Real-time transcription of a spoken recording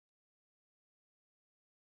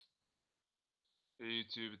Hey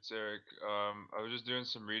YouTube, it's Eric. I was just doing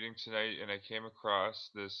some reading tonight, and I came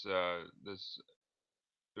across this.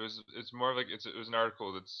 It's more of like it was an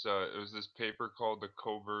article it was this paper called the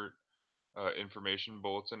Covert Information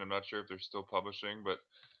Bulletin. I'm not sure if they're still publishing, but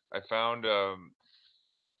I found it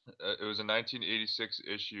was a 1986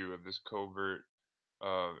 issue of this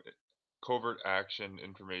uh, Covert Action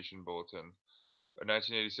Information Bulletin, a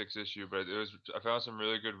 1986 issue. But I found some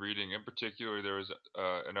really good reading. In particular, there was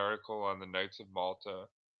an article on the Knights of Malta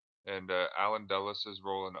and Alan Dulles'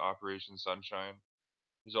 role in Operation Sunshine.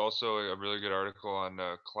 There's also a really good article on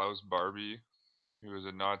Klaus Barbie, who was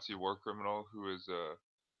a Nazi war criminal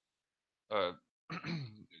uh,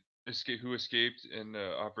 who escaped in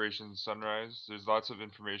Operation Sunrise. There's lots of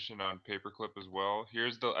information on paperclip as well.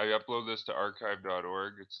 I upload this to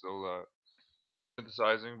archive.org. It's still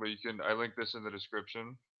synthesizing, but I link this in the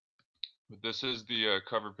description. But this is the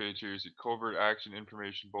cover page here. You see Covert Action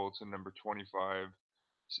Information Bulletin number 25.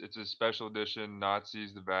 It's a special edition,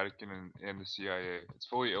 Nazis, the Vatican, and the CIA. It's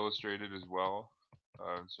fully illustrated as well.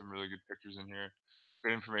 Some really good pictures in here.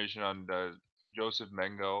 Good information on Joseph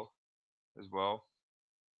Mengele as well.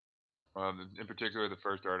 In particular, the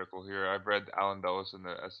first article here. I've read Alan Dulles and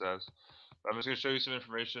the SS. I'm just going to show you some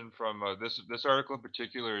information from this article in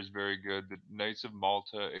particular is very good. The Knights of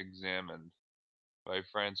Malta Examined by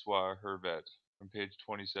Francois Hervet from page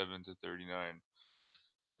 27 to 39.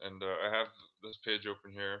 And I have this page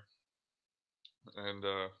open here. And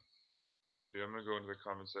yeah, I'm gonna go into the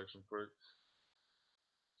comment section quick.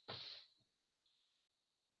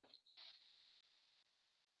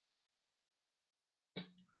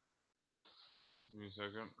 Give me a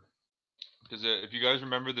second. Because if you guys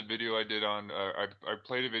remember the video I did on, I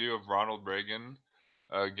played a video of Ronald Reagan,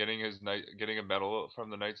 getting a medal from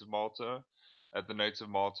the Knights of Malta, at the Knights of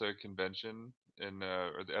Malta convention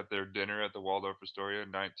at their dinner at the Waldorf Astoria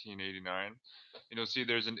in 1989. See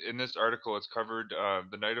in this article it's covered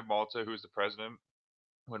the Knight of Malta, who was the president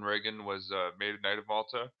when Reagan was made Knight of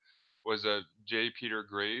Malta, was J. Peter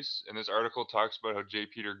Grace, and this article talks about how J.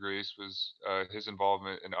 Peter Grace was his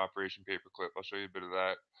involvement in Operation Paperclip. I'll show you a bit of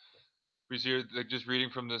that. We see here, like, just reading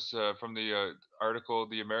from this from the article,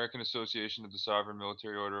 the American Association of the Sovereign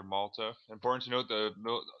Military Order of Malta. Important to note,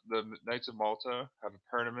 the Knights of Malta have a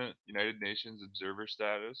permanent United Nations observer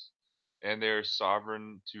status, and they are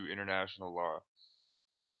sovereign to international law.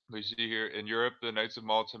 We see here in Europe, the Knights of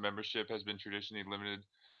Malta membership has been traditionally limited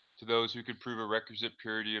to those who could prove a requisite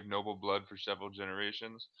purity of noble blood for several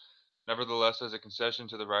generations. Nevertheless, as a concession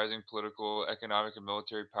to the rising political, economic, and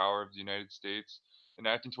military power of the United States, in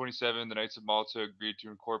 1927 the Knights of Malta agreed to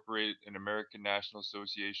incorporate an American National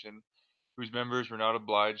Association whose members were not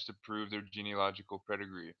obliged to prove their genealogical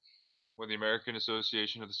pedigree. When the American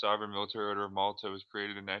Association of the Sovereign Military Order of Malta was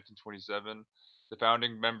created in 1927, the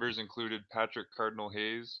founding members included Patrick Cardinal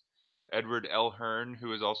Hayes, Edward L. Hearn, who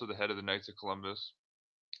was also the head of the Knights of Columbus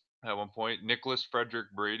at one point, Nicholas Frederick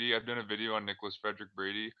Brady. I've done a video on Nicholas Frederick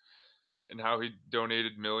Brady and how he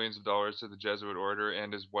donated millions of dollars to the Jesuit order,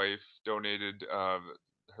 and his wife donated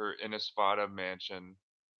her Innisfada mansion,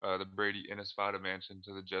 the Brady Innisfada mansion,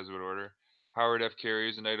 to the Jesuit order. Howard F. Carey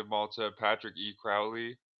is a Knight of Malta. Patrick E.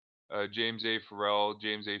 Crowley, James A. Farrell,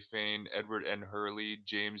 James A. Fain, Edward N. Hurley,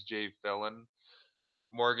 James J. Felon,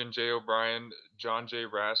 Morgan J. O'Brien, John J.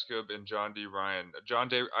 Raskob, and John D. Ryan.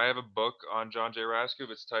 I have a book on John J. Raskob.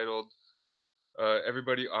 It's titled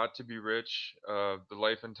 "Everybody Ought to Be Rich: The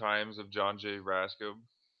Life and Times of John J. Raskob."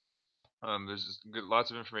 There's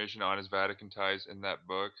lots of information on his Vatican ties in that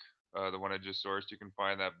book. The one I just sourced, you can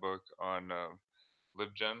find that book on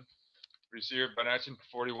LibGen. We see here by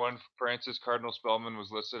 1941, Francis Cardinal Spellman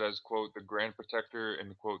was listed as, quote, the Grand Protector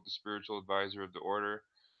and, quote, the spiritual advisor of the order.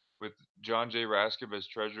 With John J. Raskob as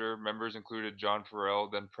treasurer, members included John Farrell,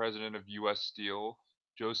 then president of U.S. Steel,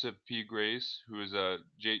 Joseph P. Grace, who is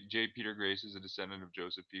J. Peter Grace is a descendant of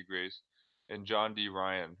Joseph P. Grace, and John D.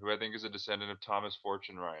 Ryan, who I think is a descendant of Thomas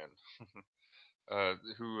Fortune Ryan,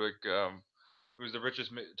 who who's the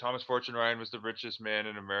richest. Thomas Fortune Ryan was the richest man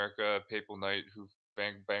in America, a papal knight who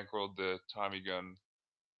bankrolled the Tommy gun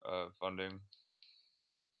funding.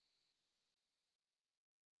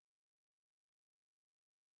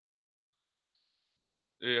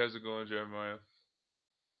 Hey, how's it going, Jeremiah?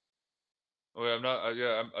 Oh yeah, I'm not.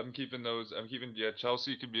 Yeah, I'm keeping those. I'm keeping. Yeah,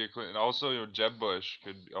 Chelsea could be a Clinton. Also, Jeb Bush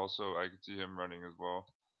could also. I could see him running as well.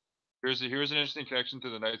 Here's an interesting connection to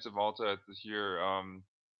the Knights of Malta at this year. Or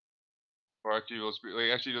actually,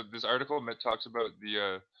 this article talks about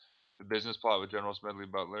the business plot with General Smedley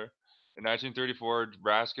Butler. In 1934,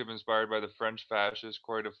 Raskob, inspired by the French fascist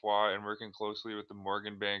Croix de Foix and working closely with the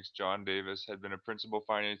Morgan Bank's John Davis, had been a principal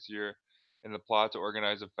financier in the plot to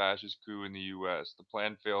organize a fascist coup in the U.S. The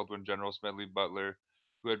plan failed when General Smedley Butler,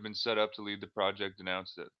 who had been set up to lead the project,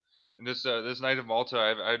 denounced it. And this Knight of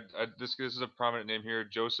Malta, this is a prominent name here,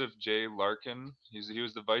 Joseph J. Larkin. He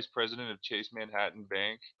was the vice president of Chase Manhattan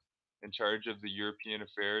Bank, in charge of the European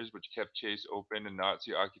affairs, which kept Chase open in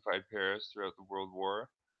Nazi-occupied Paris throughout the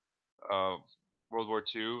uh, World War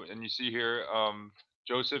II. And you see here,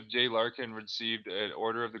 Joseph J. Larkin received an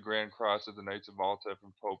Order of the Grand Cross of the Knights of Malta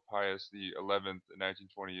from Pope Pius XI in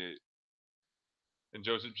 1928. And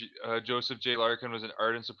Joseph J. Larkin was an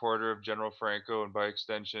ardent supporter of General Franco and by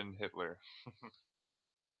extension Hitler.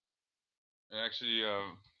 And actually,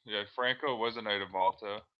 yeah, Franco was a Knight of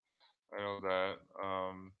Malta. I know that.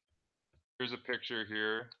 Here's a picture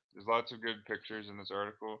here. There's lots of good pictures in this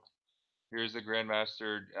article. Here's the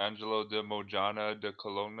Grandmaster Angelo de Mojana de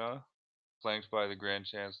Colonna, flanked by the Grand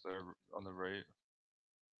Chancellor on the right.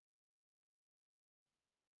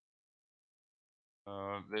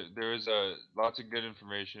 There is lots of good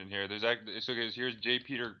information in here. There's actually so guys, here's J.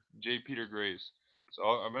 Peter Grace. So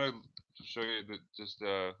I'm gonna show you just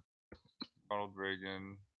Ronald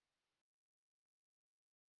Reagan.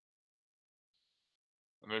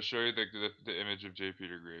 I'm gonna show you the image of J.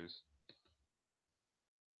 Peter Grace.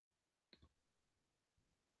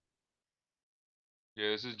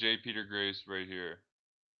 Yeah, this is J. Peter Grace right here.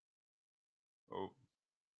 Oh,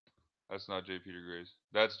 that's not J. Peter Grace.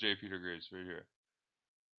 That's J. Peter Grace right here.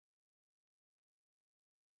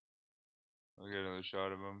 I'll get another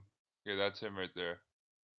shot of him. Okay, that's him right there.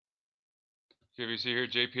 Okay, we see here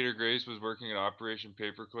J. Peter Grace was working in Operation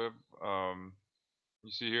Paperclip. You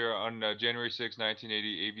see here on January 6,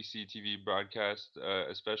 1980, ABC TV broadcast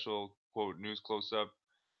a special, quote, news close-up,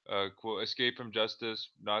 quote, Escape from Justice,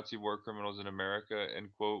 Nazi War Criminals in America, end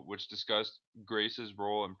quote, which discussed Grace's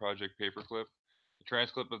role in Project Paperclip. The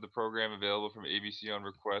transcript of the program available from ABC on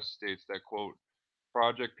request states that, quote,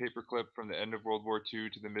 Project Paperclip from the end of World War II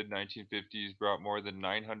to the mid-1950s brought more than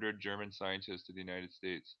 900 German scientists to the United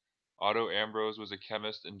States. Otto Ambros was a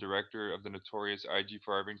chemist and director of the notorious IG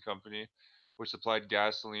Farben Company, which supplied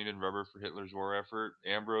gasoline and rubber for Hitler's war effort.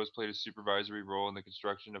 Ambros played a supervisory role in the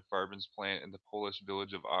construction of Farben's plant in the Polish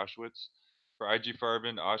village of Auschwitz. For IG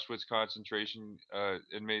Farben, Auschwitz concentration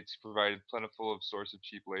inmates provided plentiful of source of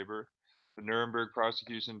cheap labor. The Nuremberg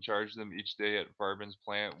prosecution charged them each day at Farben's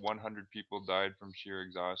plant. 100 people died from sheer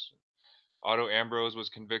exhaustion. Otto Ambros was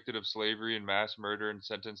convicted of slavery and mass murder and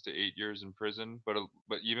sentenced to 8 years in prison. But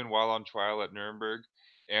even while on trial at Nuremberg,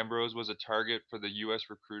 Ambrose was a target for the U.S.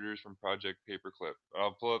 recruiters from Project Paperclip.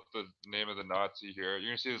 I'll pull up the name of the Nazi here.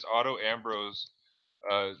 You're gonna see this Otto Ambrose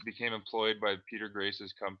became employed by Peter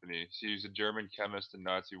Grace's company. So he's a German chemist and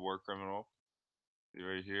Nazi war criminal. See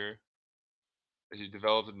right here. He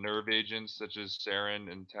developed nerve agents such as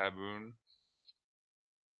sarin and taboon.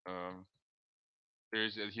 Um,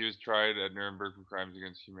 he was tried at Nuremberg for crimes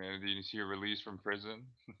against humanity, and you see a release from prison.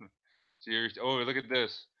 Oh, look at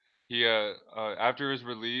this. After his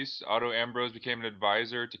release, Otto Ambrose became an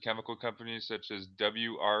advisor to chemical companies such as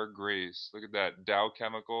W.R. Grace. Look at that, Dow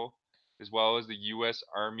Chemical, as well as the U.S.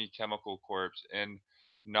 Army Chemical Corps. And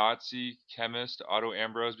Nazi chemist Otto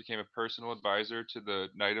Ambrose became a personal advisor to the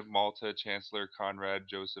Knight of Malta Chancellor Konrad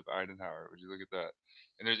Joseph Eisenhower. Would you look at that?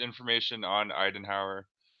 And there's information on Eisenhower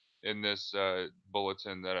in this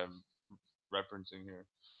bulletin that I'm referencing here.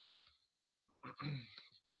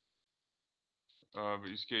 But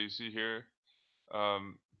you see here,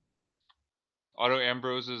 um, Otto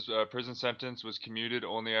Ambrose's prison sentence was commuted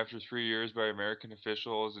only after 3 years by American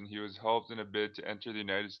officials, and he was helped in a bid to enter the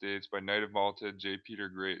United States by Knight of Malta J. Peter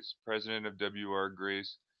Grace, president of W.R.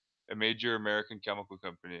 Grace, a major American chemical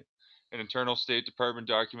company. An internal State Department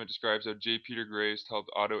document describes how J. Peter Grace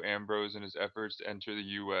helped Otto Ambrose in his efforts to enter the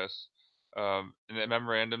U.S. In a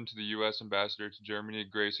memorandum to the U.S. ambassador to Germany,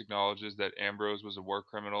 Grace acknowledges that Ambrose was a war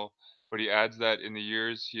criminal, but he adds that in the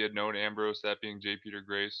years he had known Ambrose, that being J. Peter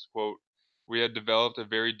Grace, quote, we had developed a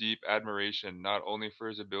very deep admiration, not only for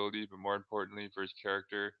his ability, but more importantly for his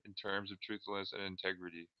character in terms of truthfulness and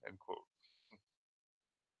integrity, end quote.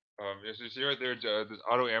 Yes, you see right there, this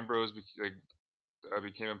Otto Ambrose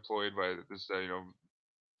became employed by this,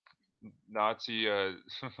 Nazi,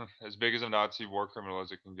 as big as a Nazi war criminal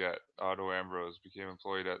as it can get. Otto Ambrose became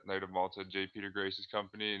employed at Knight of Malta, J. Peter Grace's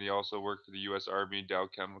company, and he also worked for the U.S. Army, Dow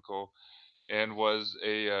Chemical, and was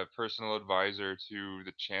a personal advisor to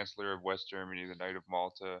the Chancellor of West Germany, the Knight of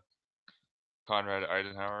Malta, Konrad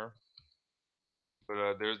Eisenhower.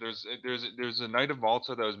 But there's a Knight of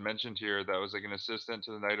Malta that was mentioned here that was like an assistant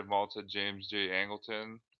to the Knight of Malta, James J.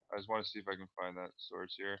 Angleton. I just want to see if I can find that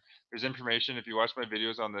source here. There's information if you watch my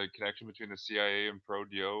videos on the connection between the CIA and Pro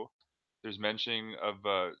Dio. there's mention of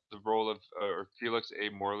the role of or Felix A.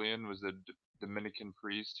 Morlian was a Dominican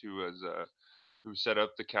priest who set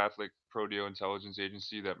up the Catholic Prodeo Intelligence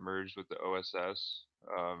Agency that merged with the OSS.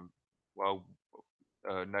 While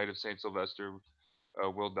Knight of Saint Sylvester,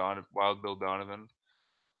 Wild Bill Donovan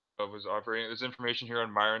was operating. There's information here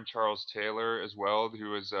on Myron Charles Taylor as well,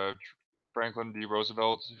 who was Franklin D.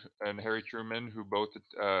 Roosevelt and Harry Truman, who both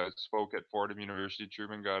spoke at Fordham University.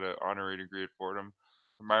 Truman got an honorary degree at Fordham.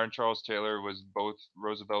 Myron Charles Taylor was both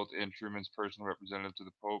Roosevelt and Truman's personal representative to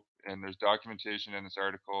the Pope, and there's documentation in this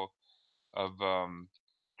article of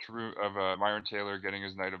Myron Taylor getting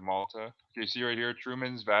his Knight of Malta. Okay, you see right here,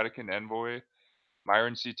 Truman's Vatican envoy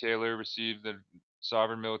Myron C. Taylor received the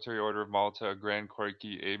Sovereign Military Order of Malta, Grand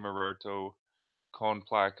Corchi e Merito con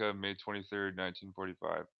placa, May 23rd,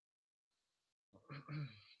 1945.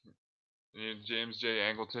 And James J.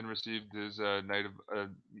 Angleton received his Knight of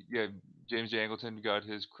James J. Angleton got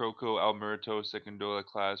his Croco al Merito Secondola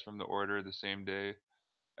class from the order the same day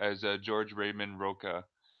as George Raymond Roca.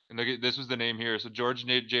 And look at this was the name here. So George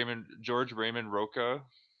Raymond Roca.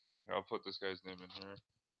 I'll put this guy's name in here.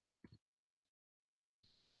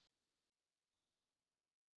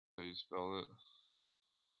 How you spell it?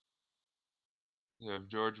 Yeah,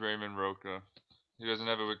 George Raymond Roca. He doesn't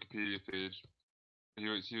have a Wikipedia page. He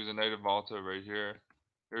was a Knight of Malta right here.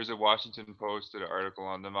 There's a Washington Post did an article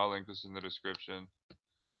on them. I'll link this in the description.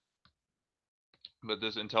 But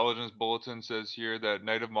this intelligence bulletin says here that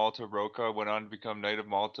Knight of Malta Roca went on to become Knight of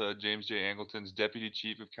Malta James J. Angleton's Deputy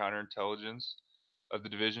Chief of Counterintelligence of the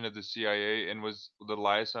Division of the CIA and was the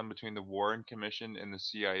liaison between the Warren Commission and the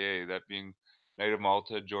CIA, that being Knight of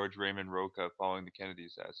Malta George Raymond Roca following the Kennedy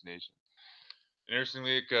assassination.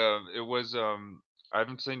 Interestingly, it was I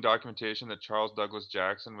haven't seen documentation that Charles Douglas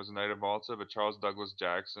Jackson was a Knight of Malta, but Charles Douglas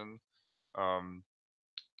Jackson um,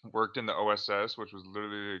 worked in the OSS, which was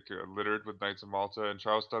literally littered with Knights of Malta. And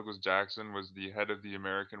Charles Douglas Jackson was the head of the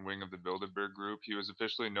American wing of the Bilderberg Group. He was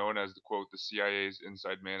officially known as the quote the CIA's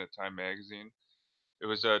inside man at Time magazine. It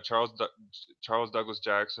was Charles Douglas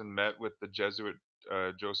Jackson met with the Jesuit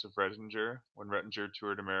Joseph Rettinger when Rettinger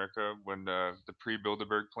toured America when the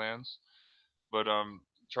pre-Bilderberg plans. But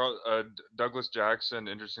Douglas Jackson,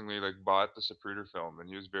 interestingly, like bought the Zapruder film, and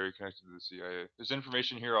he was very connected to the CIA. There's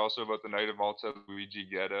information here also about the Knight of Malta, Luigi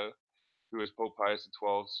Gedda, who was Pope Pius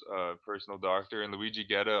XII's personal doctor, and Luigi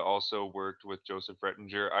Gedda also worked with Joseph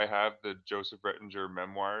Rettinger. I have the Joseph Rettinger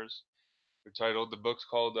memoirs. They're titled. The book's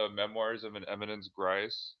called Memoirs of an Eminence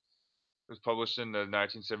Grise. It was published in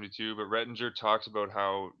 1972, but Rettinger talks about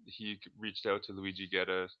how he reached out to Luigi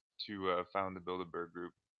Gedda to found the Bilderberg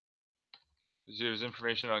Group. There's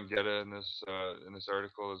information on Gedda in this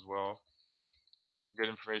article as well. Good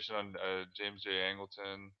information on James J.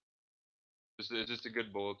 Angleton. It's just a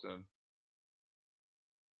good bulletin.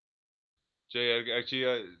 Jay,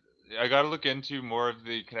 actually, I got to look into more of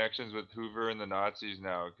the connections with Hoover and the Nazis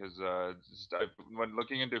now, because when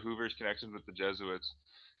looking into Hoover's connections with the Jesuits,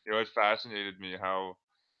 it fascinated me how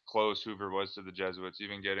close Hoover was to the Jesuits,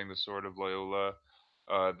 even getting the Sword of Loyola.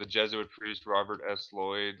 The Jesuit priest Robert S.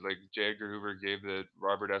 Lloyd, like J. Edgar Hoover gave the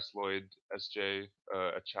Robert S. Lloyd S.J.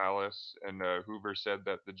 A chalice, and Hoover said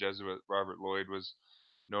that the Jesuit Robert Lloyd was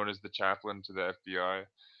known as the chaplain to the FBI.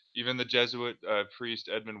 Even the Jesuit priest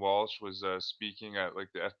Edmund Walsh was speaking at like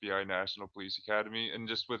the FBI National Police Academy, and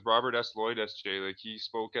just with Robert S. Lloyd S.J., like he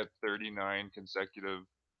spoke at 39 consecutive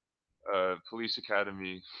police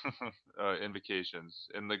academy invocations,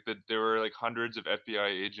 and like there were like hundreds of FBI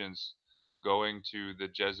agents going to the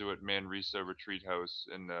Jesuit Manresa Retreat House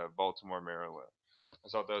in Baltimore, Maryland. I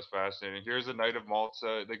thought that was fascinating. Here's a Knight of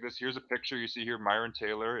Malta, like this. Here's a picture you see here: Myron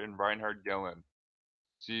Taylor and Reinhard Gehlen.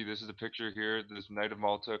 See, this is a picture here. This Knight of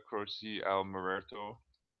Malta, Croce al Muerto.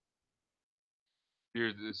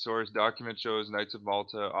 Here, the source document shows Knights of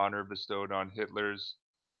Malta honor bestowed on Hitler's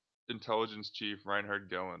intelligence chief Reinhard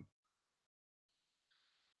Gehlen.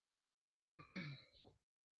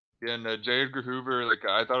 And J. Edgar Hoover, like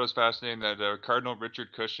I thought it was fascinating that Cardinal Richard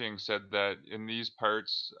Cushing said that in these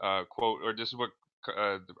parts, quote, or this is what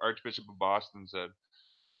the Archbishop of Boston said.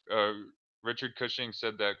 Uh, Richard Cushing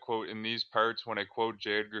said that quote, in these parts, when I quote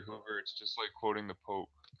J. Edgar Hoover, it's just like quoting the Pope,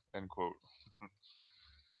 end quote.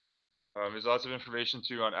 There's lots of information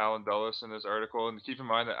too on Alan Dulles in this article, and keep in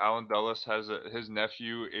mind that Alan Dulles has his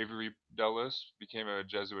nephew Avery Dulles became a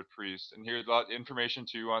Jesuit priest. And here's a lot of information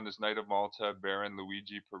too on this Knight of Malta, Baron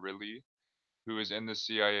Luigi Perilli, who is in the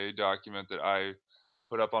CIA document that I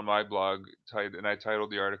put up on my blog, and I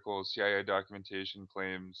titled the article "CIA Documentation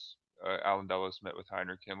Claims Alan Dulles Met with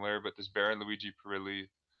Heinrich Himmler." But this Baron Luigi Perilli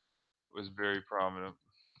was very prominent.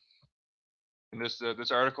 And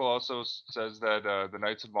this article also says that the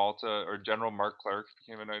Knights of Malta, or General Mark Clark,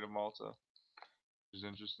 became a Knight of Malta, which is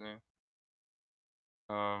interesting.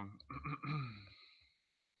 Um,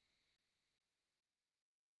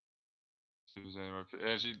 see if there's any more.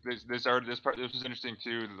 Actually, this was interesting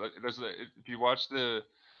too. If you watch the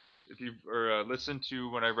if you or listen to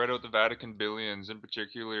when I read out the Vatican Billions in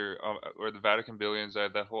particular, or the Vatican Billions, I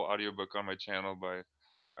had that whole audiobook on my channel by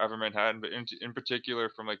Ever Manhattan, but in particular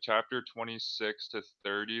from like chapter 26 to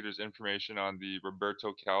 30, there's information on the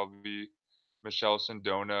Roberto Calvi, Michelle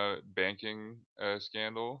Sindona banking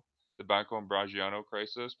scandal, the Banco Ambrosiano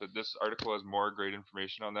crisis. But this article has more great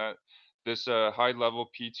information on that. This high-level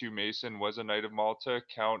P2 Mason was a Knight of Malta,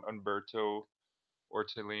 Count Umberto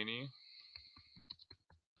Ortolini.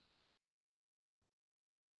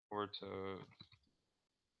 Orta,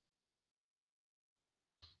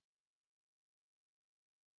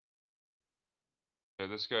 yeah,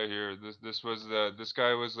 this guy here. This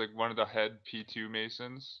guy was like one of the head P2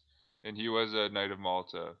 Masons, and he was a Knight of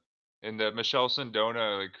Malta. And the Michelle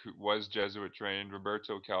Sindona, like, who was Jesuit trained.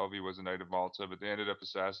 Roberto Calvi was a Knight of Malta, but they ended up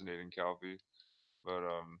assassinating Calvi. But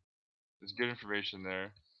there's good information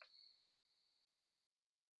there.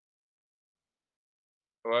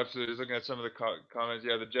 Oh, absolutely. Just looking at some of the comments,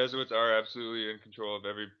 yeah, the Jesuits are absolutely in control of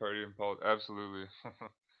every party in politics. Absolutely.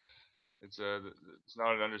 It's it's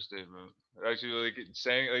not an understatement. Actually, like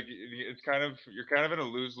saying like it's kind of you're kind of in a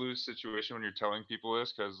lose-lose situation when you're telling people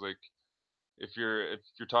this, because like if you're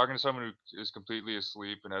talking to someone who is completely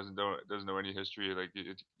asleep and doesn't know any history, like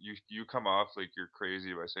you come off like you're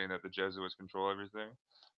crazy by saying that the Jesuits control everything,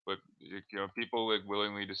 but people like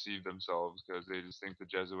willingly deceive themselves because they just think the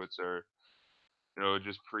Jesuits are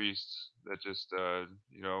just priests that just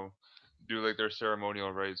do like their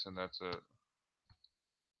ceremonial rites, and that's it.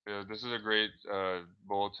 Yeah, this is a great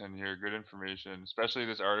bulletin here. Good information, especially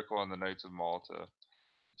this article on the Knights of Malta.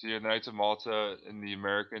 See, the Knights of Malta in the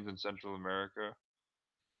Americans in Central America.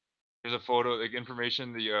 Here's a photo, like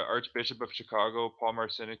information. The Archbishop of Chicago, Paul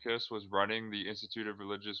Marcinicus, was running the Institute of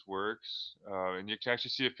Religious Works, and you can actually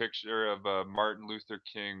see a picture of Martin Luther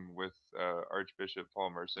King with Archbishop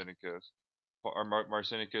Paul Marcinicus.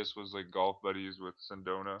 Marcinicus was like golf buddies with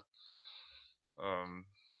Sindona. Um,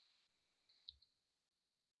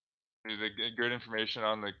 great information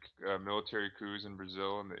on like military coups in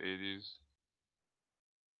Brazil in the 80s.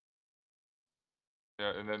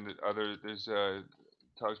 Yeah, and then there's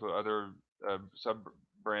talks about other sub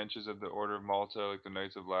branches of the Order of Malta, like the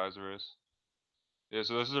Knights of Lazarus. Yeah,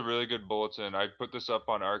 so this is a really good bulletin. I put this up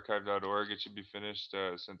on archive.org. It should be finished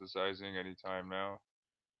synthesizing anytime now.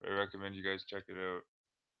 I recommend you guys check it out.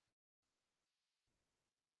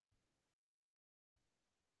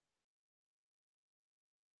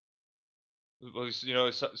 Well,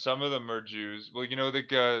 some of them are Jews. Well, like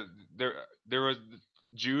there was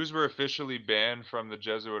Jews were officially banned from the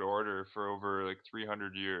Jesuit order for over like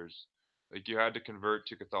 300 years. Like you had to convert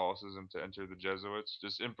to Catholicism to enter the Jesuits.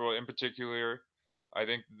 Just in particular, I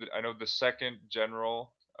know the second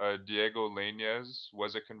general, Diego Lainez,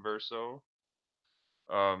 was a converso.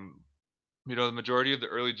 Um, the majority of the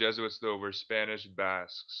early Jesuits though were Spanish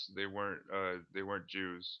Basques. They weren't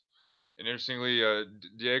Jews. And interestingly,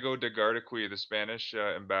 Diego de Gardaquí, the Spanish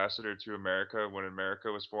ambassador to America when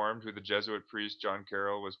America was formed, who the Jesuit priest John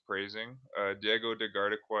Carroll was praising, Diego de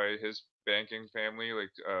Gardaquí, his banking family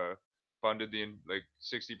funded the like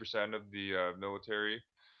 60% of the military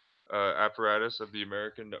apparatus of the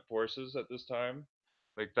American forces at this time,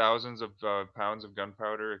 like thousands of pounds of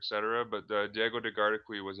gunpowder, etc. But Diego de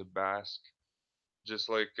Gardaquí was a Basque, just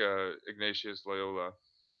like Ignatius Loyola.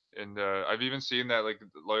 And I've even seen that like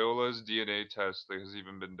Loyola's DNA test like, has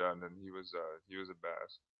even been done, and he was a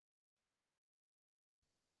Basque.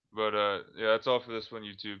 But yeah, that's all for this one,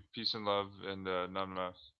 YouTube. Peace and love, and none